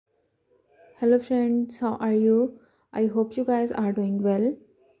Hello friends, how are you? I hope you guys are doing well.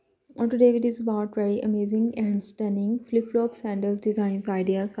 On today video is about very amazing and stunning flip-flop sandals designs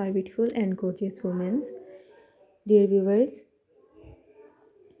ideas for beautiful and gorgeous women. Dear viewers,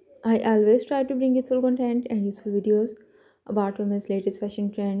 I always try to bring useful content and useful videos about women's latest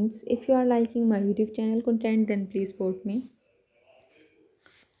fashion trends. If you are liking my YouTube channel content, then please support me.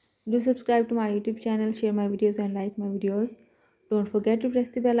 Do subscribe to my YouTube channel, share my videos and like my videos. Don't forget to press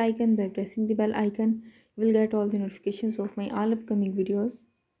the bell icon. By pressing the bell icon, you will get all the notifications of my all upcoming videos.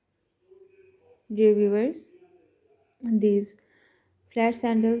 Dear viewers, these flat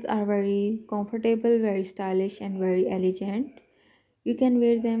sandals are very comfortable, very stylish and very elegant. You can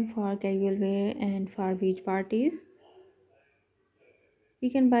wear them for casual wear and for beach parties.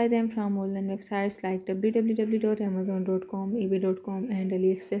 You can buy them from online websites like www.amazon.com, ebay.com and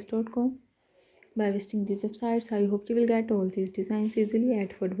aliexpress.com. By visiting these websites, I hope you will get all these designs easily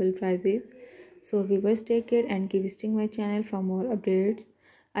at affordable prices. So viewers, take care and keep visiting my channel for more updates.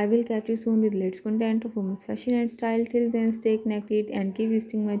 I will catch you soon with latest content of women's fashion and style. Till then, stay connected and keep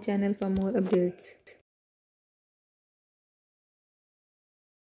visiting my channel for more updates.